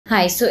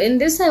Hi, so in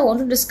this I want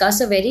to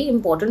discuss a very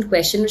important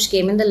question which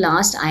came in the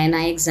last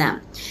INI exam,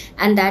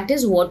 and that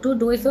is what to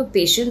do if a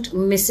patient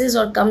misses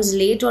or comes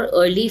late or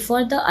early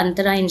for the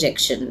Antara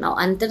injection. Now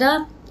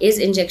Antara is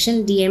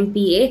injection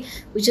DMPA,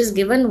 which is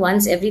given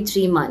once every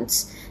 3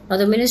 months. Now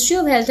the Ministry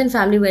of Health and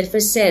Family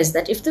Welfare says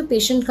that if the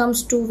patient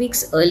comes 2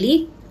 weeks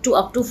early to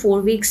up to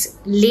 4 weeks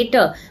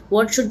later,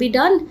 what should be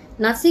done?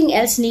 Nothing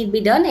else need be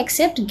done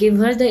except give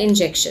her the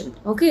injection.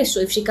 Okay,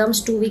 so if she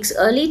comes 2 weeks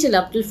early till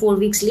up till 4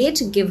 weeks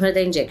late, give her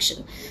the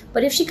injection.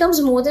 But if she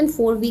comes more than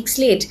 4 weeks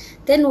late,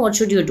 then what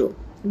should you do?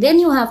 Then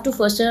you have to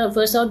first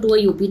out do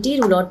a UPT,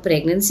 rule out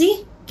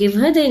pregnancy, give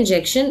her the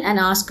injection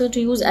and ask her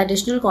to use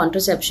additional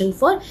contraception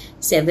for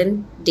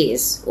 7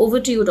 days.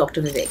 Over to you,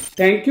 Dr. Vivek.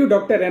 Thank you,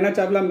 Dr. Raina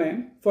Chawla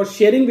ma'am, for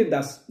sharing with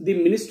us the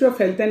Ministry of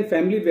Health and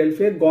Family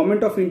Welfare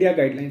Government of India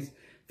guidelines.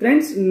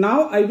 Friends,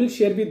 now I will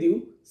share with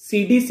you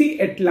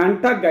CDC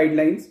Atlanta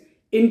guidelines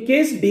in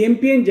case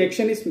DMPA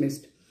injection is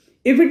missed.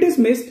 If it is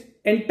missed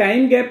and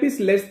time gap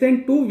is less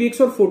than 2 weeks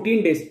or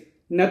 14 days,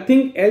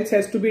 nothing else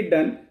has to be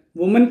done.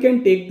 Woman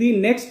can take the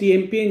next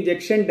DMPA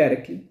injection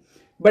directly.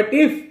 But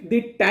if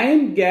the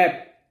time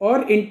gap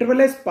or interval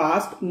has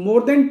passed more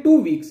than 2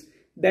 weeks,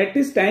 that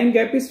is time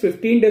gap is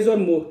 15 days or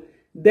more,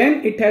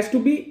 then it has to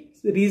be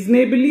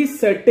reasonably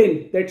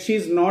certain that she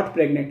is not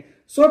pregnant.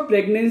 So a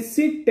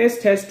pregnancy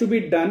test has to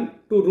be done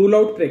to rule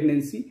out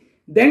pregnancy.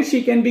 Then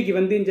she can be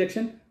given the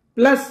injection.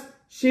 Plus,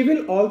 she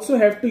will also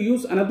have to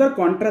use another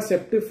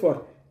contraceptive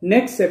for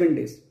next 7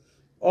 days.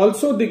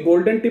 Also, the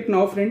golden tip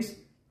now, friends,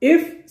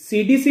 if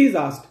CDC is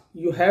asked,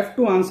 you have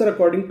to answer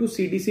according to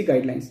CDC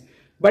guidelines.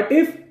 But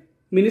if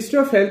Ministry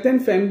of Health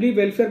and Family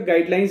Welfare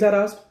guidelines are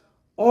asked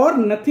or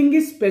nothing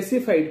is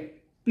specified,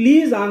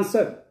 please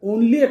answer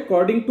only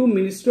according to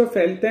Ministry of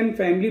Health and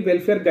Family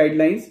Welfare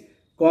guidelines,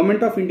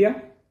 Government of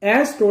India,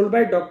 as told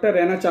by Dr.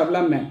 Raina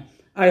Chawla ma'am.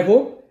 I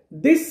hope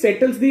this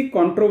settles the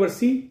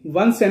controversy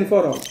once and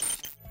for all.